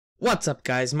What's up,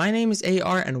 guys? My name is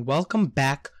AR and welcome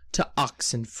back to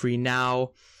OxenFree. Now,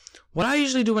 what I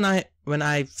usually do when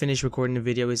I finish recording the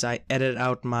video is I edit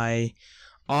out my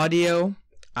audio.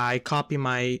 I copy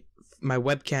my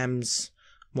webcam's,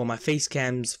 well, my face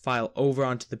cam's file over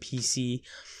onto the PC,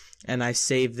 and I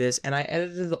save this. And I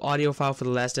edited the audio file for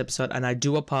the last episode, and I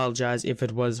do apologize if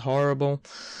it was horrible.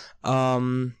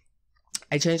 I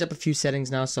changed up a few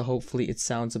settings now, so hopefully it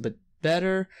sounds a bit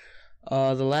better.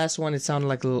 The last one, it sounded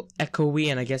like a little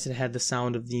echoey, and I guess it had the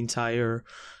sound of the entire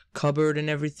cupboard and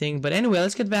everything. But anyway,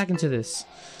 let's get back into this.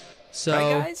 So,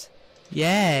 right, guys?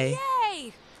 Yay!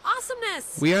 Yay!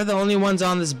 Awesomeness! We are the only ones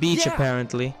on this beach,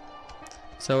 apparently.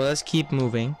 So let's keep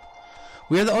moving.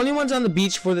 We are the only ones on the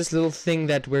beach for this little thing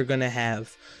that we're gonna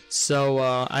have. So,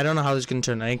 I don't know how this is gonna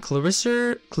turn out.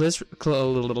 Clarissa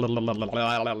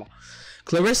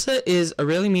is a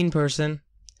really mean person,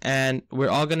 and we're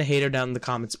all gonna hate her down in the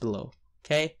comments below.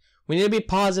 Okay? We need to be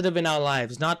positive in our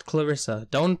lives, not Clarissa.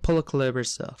 Don't pull a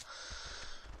Clarissa.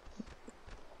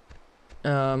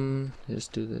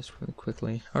 Just do this really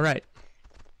quickly. Alright.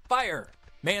 Fire!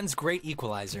 Man's great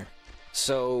equalizer.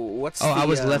 So, what's I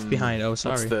was left behind. Oh,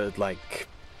 sorry. What's the,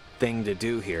 thing to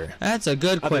do here? That's a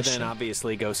good Other question. than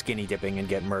obviously go skinny dipping and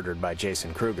get murdered by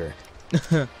Jason Kruger.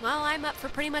 Well, I'm up for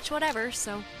pretty much whatever,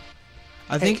 so...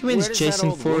 I think it means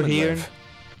Jason 4 here.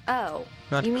 Oh,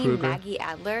 Not you mean Kruger. Maggie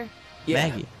Adler? Yeah.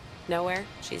 Maggie. Nowhere.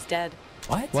 She's dead.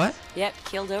 What? What? Yep,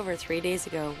 keeled over 3 days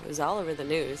ago. It was all over the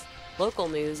news. Local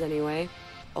news, anyway.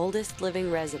 Oldest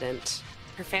living resident.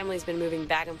 Her family's been moving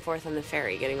back and forth on the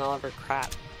ferry, getting all of her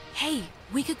crap. Hey,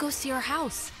 we could go see her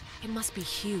house. It must be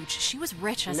huge. She was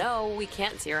rich as... No, we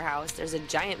can't see her house. There's a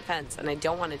giant fence, and I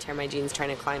don't want to tear my jeans trying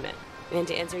to climb it. And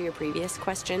to answer your previous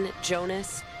question,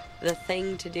 Jonas, the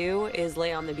thing to do is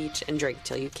lay on the beach and drink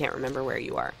till you can't remember where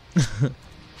you are.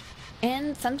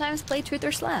 And sometimes play truth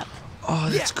or slap. Oh,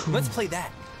 that's cool. Let's play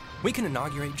that. We can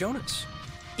inaugurate Jonas.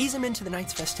 Ease him into the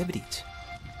night's festivities.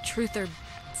 Truth or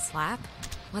slap?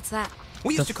 What's that?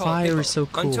 We used The to call it fire Hippo, is so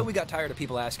cool. until we got tired of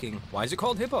people asking, why is it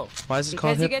called Hippo? Why is it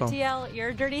called Because you hippo? get to yell, "You're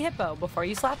a dirty hippo," before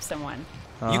you slap someone.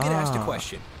 You get asked a Ah.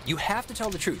 question. You have to tell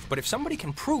the truth, but if somebody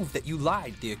can prove that you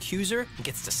lied, the accuser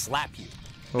gets to slap you.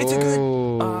 It's a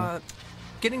Oh. good,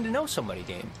 getting to know somebody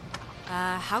game.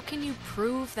 How can you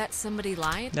prove that somebody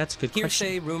lied? That's a good question.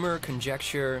 Hearsay, rumor,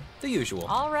 conjecture, the usual.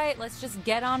 All right, let's just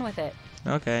get on with it.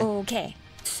 Okay. Okay,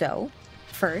 so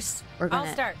first we're gonna.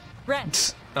 I'll start.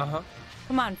 Brent, Uh-huh.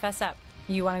 come on, fess up.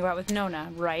 You want to go out with Nona,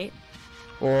 right?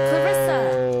 Oh.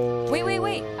 Clarissa!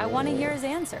 Wait. I want to hear his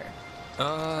answer.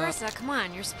 Marissa, come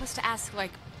on. You're supposed to ask,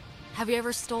 like, have you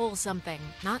ever stole something?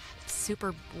 Not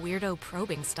super weirdo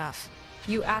probing stuff.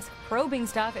 You ask probing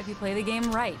stuff if you play the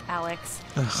game right, Alex.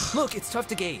 Look, it's tough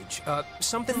to gauge.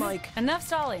 Something like... Enough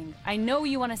stalling. I know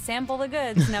you want to sample the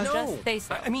goods. Now No, just say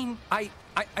so. I mean, I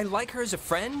like her as a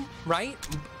friend, right?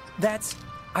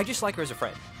 I just like her as a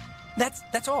friend.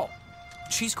 That's all.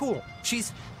 She's cool.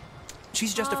 She's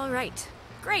just All right.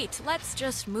 Great. Let's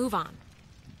just move on.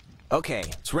 Okay,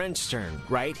 it's Ren's turn,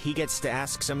 right? He gets to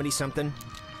ask somebody something?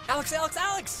 Alex!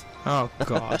 Oh,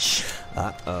 gosh.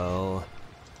 Uh-oh.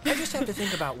 I just have to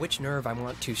think about which nerve I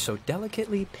want to so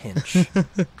delicately pinch.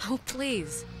 Oh,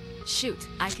 please. Shoot.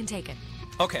 I can take it.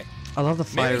 Okay, I love the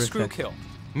fire Mary effect. Screw Kill.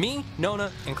 Me,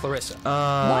 Nona, and Clarissa.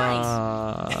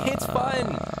 It's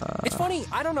fun. It's funny.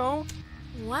 I don't know.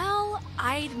 Well,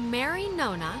 I'd marry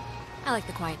Nona. I like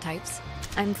the quiet types.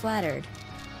 I'm flattered,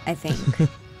 I think.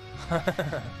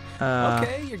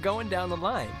 Okay, you're going down the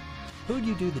line. Who'd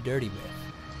you do the dirty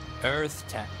with? Earth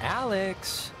to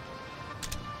Alex.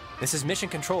 This is mission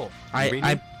control. You read me?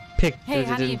 I picked. Hey, it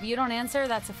honey, didn't- if you don't answer,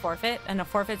 that's a forfeit, and a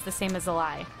forfeit's the same as a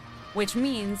lie. Which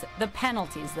means the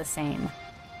penalty's the same.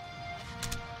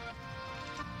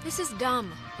 This is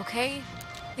dumb, okay?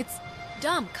 It's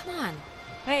dumb. Come on.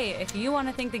 Hey, if you want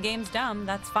to think the game's dumb,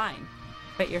 that's fine.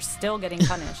 But you're still getting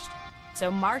punished. So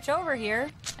march over here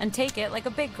and take it like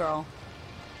a big girl.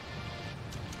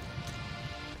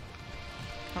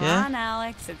 Come Yeah? on,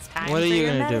 Alex. It's time What are for you your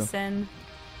gonna do? medicine.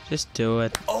 Just do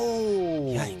it.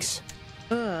 Oh! Yikes.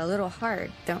 Ugh, a little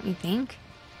hard, don't you think?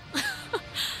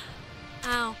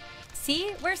 Ow.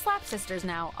 See? We're slap sisters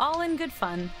now, all in good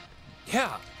fun.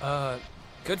 Yeah,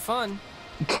 good fun.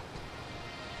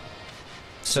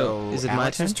 So, is it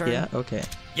Alex's my turn? turn? Yeah. Okay.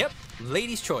 Yep,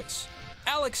 lady's choice.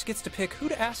 Alex gets to pick who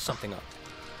to ask something of.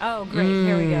 Oh, great.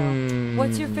 Here we go.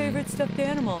 What's your favorite stuffed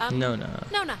animal? No.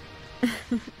 Nona.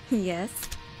 Yes.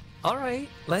 All right,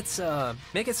 let's,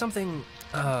 make it something,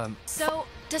 So,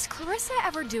 does Clarissa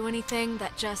ever do anything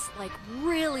that just, like,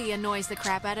 really annoys the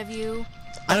crap out of you?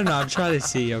 I don't know. I'll try to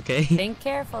see. Okay. Think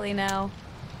carefully now.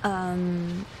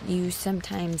 You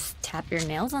sometimes tap your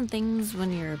nails on things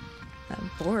when you're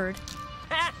bored.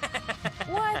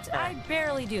 What? I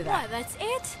barely do that. What, that's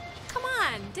it? Come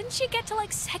on, didn't she get to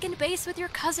like second base with your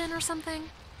cousin or something?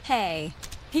 Hey.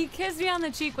 He kissed me on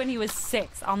the cheek when he was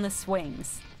 6 on the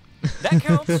swings. That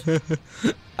counts.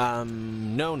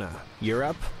 Nona, you're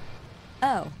up?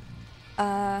 Oh.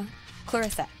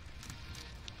 Clarissa.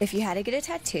 If you had to get a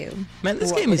tattoo, Man,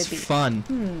 this what game would is it be? fun.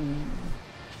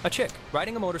 A chick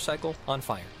riding a motorcycle on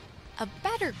fire. A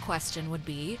better question would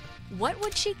be, what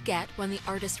would she get when the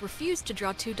artist refused to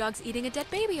draw 2 dogs eating a dead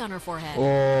baby on her forehead?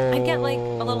 Oh. I'd get like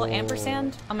a little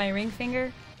ampersand on my ring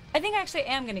finger. I think I actually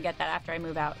am gonna get that after I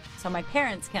move out, so my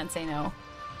parents can't say no.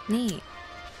 Neat.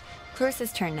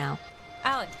 Clarissa's turn now.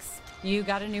 Alex, you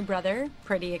got a new brother.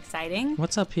 Pretty exciting.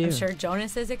 What's up here? I'm sure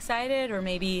Jonas is excited, or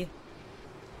maybe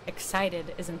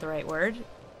excited isn't the right word.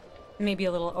 Maybe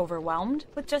a little overwhelmed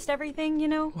with just everything, you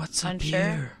know? What's up Unsure.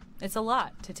 here? It's a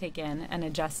lot to take in and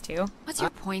adjust to. What's your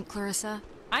point, Clarissa?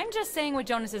 I'm just saying what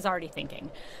Jonas is already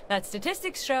thinking. That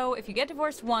statistics show if you get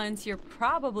divorced once, you're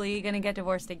probably gonna get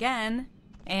divorced again.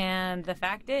 And the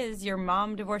fact is, your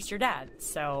mom divorced your dad.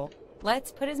 So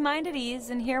let's put his mind at ease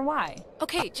and hear why.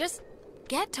 Okay, just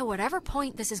get to whatever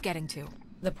point this is getting to.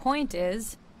 The point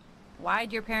is,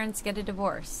 why'd your parents get a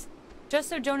divorce? Just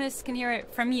so Jonas can hear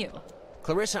it from you.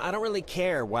 Clarissa, I don't really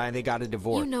care why they got a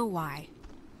divorce. You know why.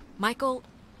 Michael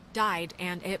died,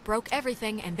 and it broke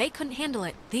everything, and they couldn't handle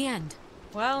it. The end.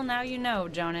 Well, now you know,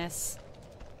 Jonas.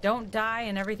 Don't die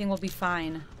and everything will be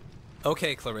fine.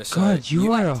 Okay, Clarissa. God,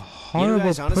 you are a You horrible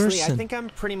guys, honestly, person. I think I'm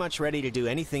pretty much ready to do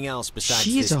anything else besides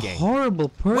She's this a game.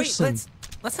 horrible Wait, person.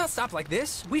 let's not stop like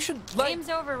this. We should like. Game's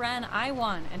over, Ren. I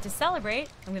won. And to celebrate,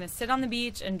 I'm gonna sit on the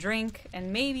beach and drink,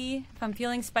 and maybe, if I'm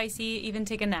feeling spicy, even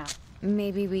take a nap.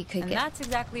 Maybe we could And get... that's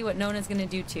exactly what Nona's gonna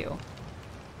do too.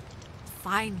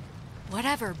 Fine.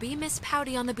 Whatever. Be Miss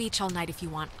Pouty on the beach all night if you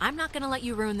want. I'm not gonna let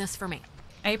you ruin this for me.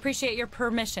 I appreciate your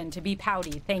permission to be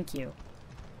pouty. Thank you.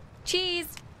 Cheese!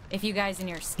 If you guys in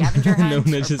your scavenger hunt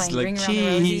Nona's or just playing like, Ring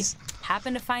Around the cheese. Rosie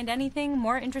happen to find anything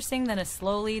more interesting than a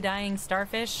slowly dying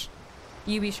starfish,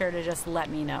 you be sure to just let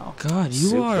me know. God,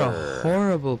 you are a Super.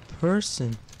 horrible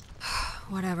person.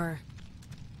 Whatever.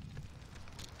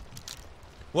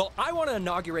 Well, I want to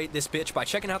inaugurate this bitch by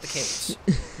checking out the caves.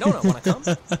 Nona, want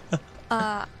to come?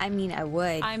 I mean, I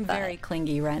would, I'm but... very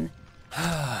clingy, Ren.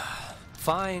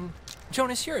 Fine.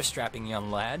 Jonas, you're a strapping young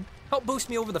lad. Help boost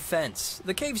me over the fence.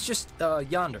 The cave's just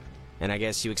yonder. And I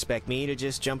guess you expect me to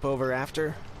just jump over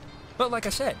after? But like I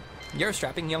said, you're a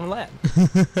strapping young lad.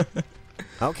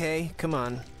 Okay, come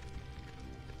on.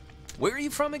 Where are you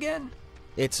from again?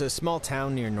 It's a small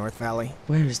town near North Valley.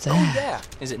 Where is that? Oh yeah.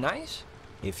 Is it nice?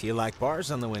 If you like bars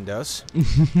on the windows.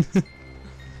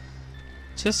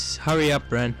 Just hurry up,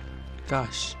 Ren.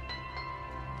 Gosh.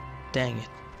 Dang it.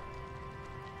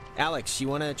 Alex, you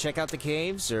want to check out the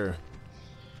caves, or...?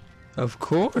 Of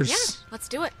course. Yeah, let's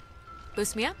do it.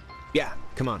 Boost me up. Yeah,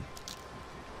 come on.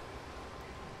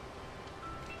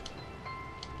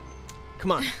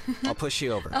 Come on, I'll push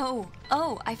you over.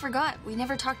 Oh, I forgot. We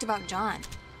never talked about John.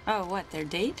 Oh, what, their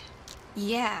date?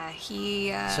 Yeah,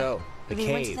 he, So, the they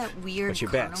cave. went to that weird What's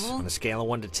your bets? carnival? On a scale of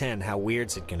 1 to 10, how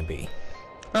weird's it gonna be?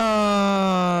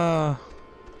 Oh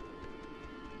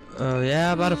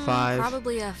yeah, about a 5.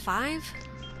 Probably a 5.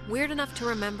 Weird enough to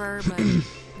remember, but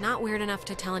not weird enough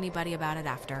to tell anybody about it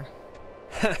after.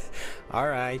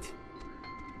 Alright.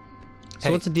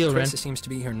 So what's the deal, Ren? Clarissa seems to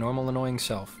be her normal annoying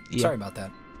self. Yeah. Sorry about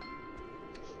that.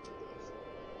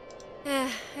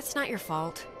 It's not your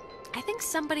fault. I think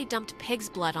somebody dumped pig's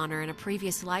blood on her in a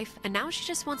previous life, and now she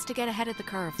just wants to get ahead of the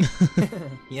curve.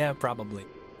 Yeah, probably.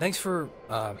 Thanks for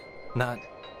not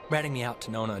ratting me out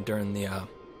to Nona during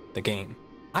the game.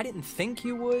 I didn't think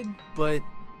you would, but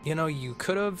you know, you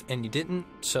could have and you didn't,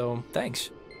 so thanks.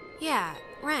 Yeah,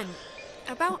 Ren,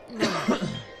 about Nona.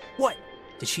 What?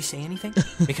 Did she say anything?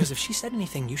 Because if she said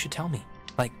anything, you should tell me.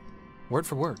 Like, word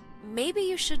for word. Maybe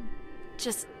you should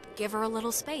just give her a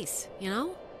little space, you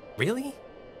know? Really?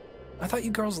 I thought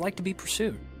you girls like to be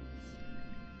pursued.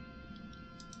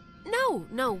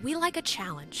 No, we like a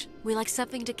challenge. We like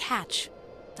something to catch.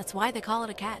 That's why they call it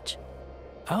a catch.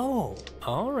 Oh,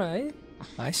 all right.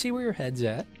 I see where your head's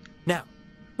at. Now,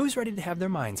 who's ready to have their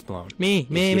minds blown? Me.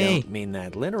 If you don't mean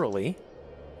that literally.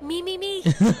 Me.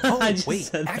 Oh, I just wait,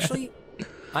 said that. actually,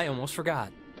 I almost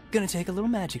forgot. Gonna take a little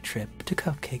magic trip to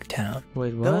Cupcake Town.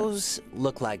 Wait, what? Those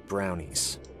look like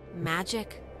brownies.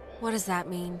 Magic? What does that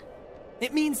mean?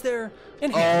 It means they're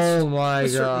enhanced. Oh my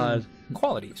with certain god.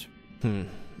 Qualities.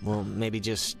 Well, maybe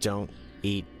just don't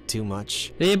eat too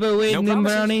much. Have you put weed No in the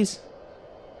promises? brownies?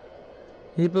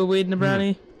 You put weed in the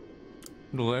brownie?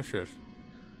 Delicious.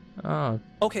 Oh,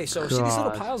 Okay, so see these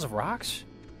little God. piles of rocks?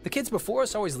 The kids before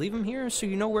us always leave them here, so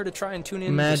you know where to try and tune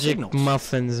in the magic signals.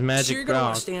 muffins, magic. So you're gonna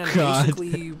want oh, to stand God.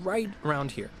 basically right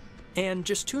around here, and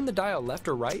just tune the dial left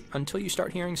or right until you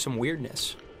start hearing some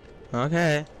weirdness.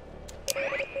 Okay.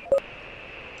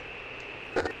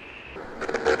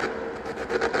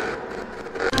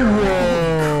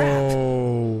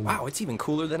 Whoa. Wow, it's even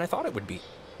cooler than I thought it would be.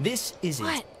 This is it.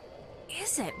 What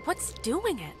is it? What's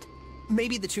doing it?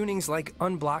 Maybe the tuning's like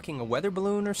unblocking a weather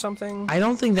balloon or something. I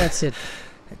don't think that's it.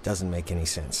 It doesn't make any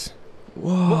sense.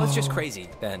 Whoa. Well, it's just crazy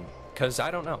then, because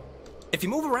I don't know. If you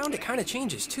move around, it kind of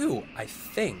changes too, I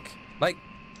think. Like,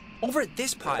 over at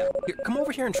this pile. Here, come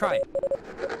over here and try it.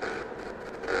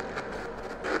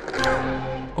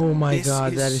 Oh my This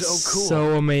God, is that is so cool.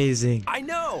 so amazing. I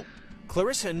know!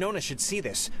 Clarissa and Nona should see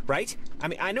this, right? I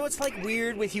mean, I know it's like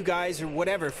weird with you guys or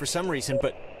whatever for some reason,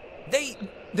 but...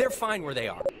 They're fine where they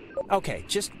are. Okay,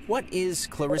 just what is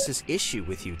Clarissa's issue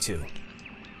with you two?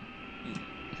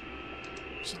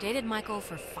 She dated Michael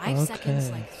for 5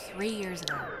 seconds like 3 years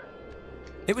ago.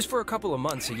 It was for a couple of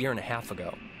months, a year and a half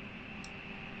ago.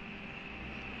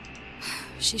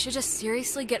 She should just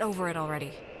seriously get over it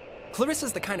already.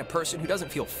 Clarissa's the kind of person who doesn't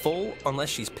feel full unless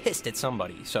she's pissed at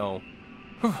somebody, so...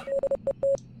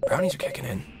 Brownies are kicking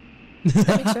in. Does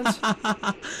that make sense?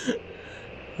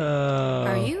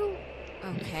 Are you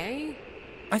okay?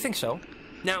 I think so.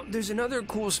 Now, there's another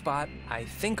cool spot, I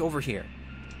think, over here.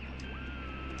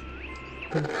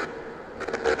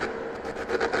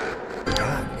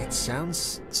 God, it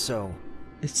sounds so...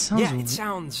 It sounds Yeah, it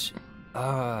sounds...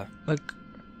 like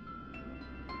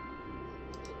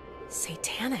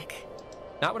Satanic.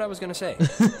 Not what I was gonna say.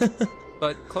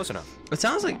 But close enough. it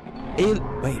sounds like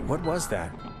Wait, what was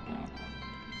that?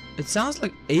 it sounds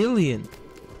like Alien.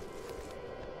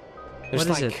 There's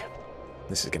What is like... it?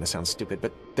 This is gonna sound stupid,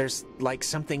 but there's like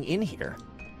something in here.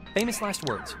 Famous last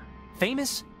words.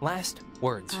 Famous last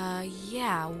words.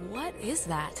 Yeah, what is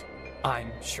that?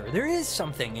 I'm sure there is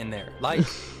something in there. Like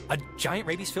a giant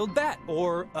rabies-filled bat,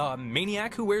 or a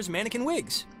maniac who wears mannequin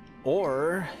wigs.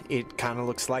 Or it kind of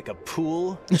looks like a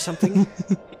pool or something.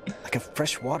 Like a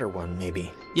freshwater one,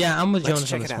 maybe. Yeah, I'm with Let's Jonas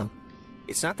check on it this out. one.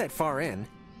 It's not that far in.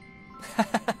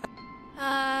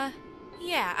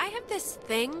 Yeah, I have this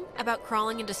thing about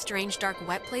crawling into strange dark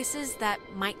wet places that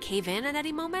might cave in at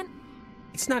any moment.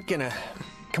 It's not gonna...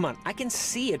 Come on, I can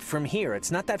see it from here.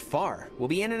 It's not that far. We'll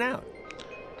be in and out.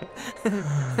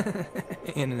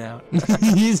 In and out.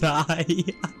 He's high.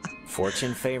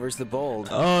 Fortune favors the bold.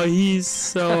 Oh, he's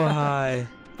so high.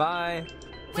 Bye.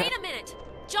 Wait a minute!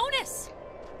 Jonas!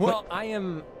 Well, I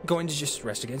am going to just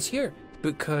rest against here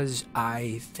because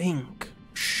I think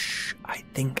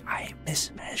I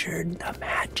mismeasured the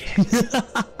magic.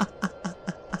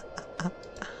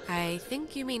 I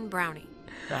think you mean brownie.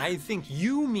 I think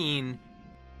you mean...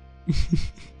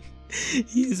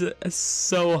 He's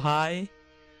so high.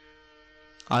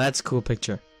 Oh, that's a cool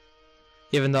picture.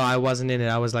 Even though I wasn't in it,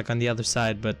 I was like on the other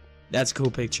side, but that's a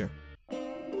cool picture.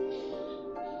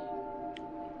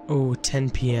 Oh, 10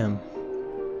 p.m.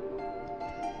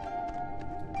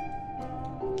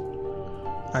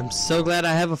 I'm so glad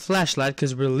I have a flashlight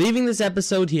because we're leaving this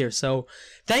episode here. So,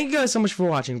 thank you guys so much for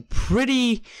watching.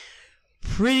 Pretty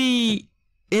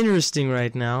interesting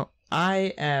right now.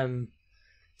 I am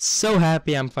so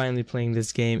happy I'm finally playing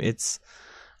this game.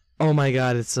 Oh my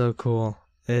god, it's so cool.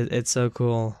 It's so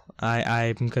cool.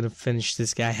 I'm gonna finish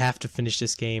this game. I have to finish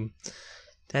this game.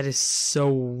 That is so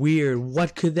weird.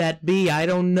 What could that be? I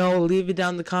don't know. Leave it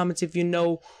down in the comments if you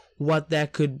know what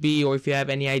that could be, or if you have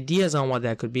any ideas on what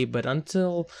that could be. But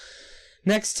until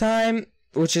next time,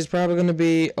 which is probably gonna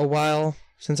be a while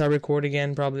since I record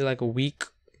again, probably like a week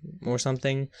or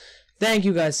something. Thank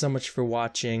you guys so much for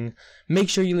watching. Make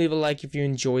sure you leave a like if you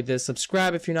enjoyed this.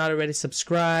 Subscribe if you're not already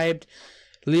subscribed.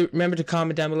 Remember to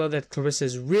comment down below that Clarissa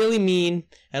is really mean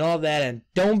and all that. And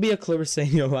don't be a Clarissa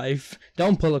in your life.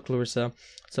 Don't pull a Clarissa.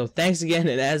 So thanks again.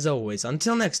 And as always,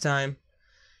 until next time,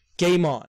 game on.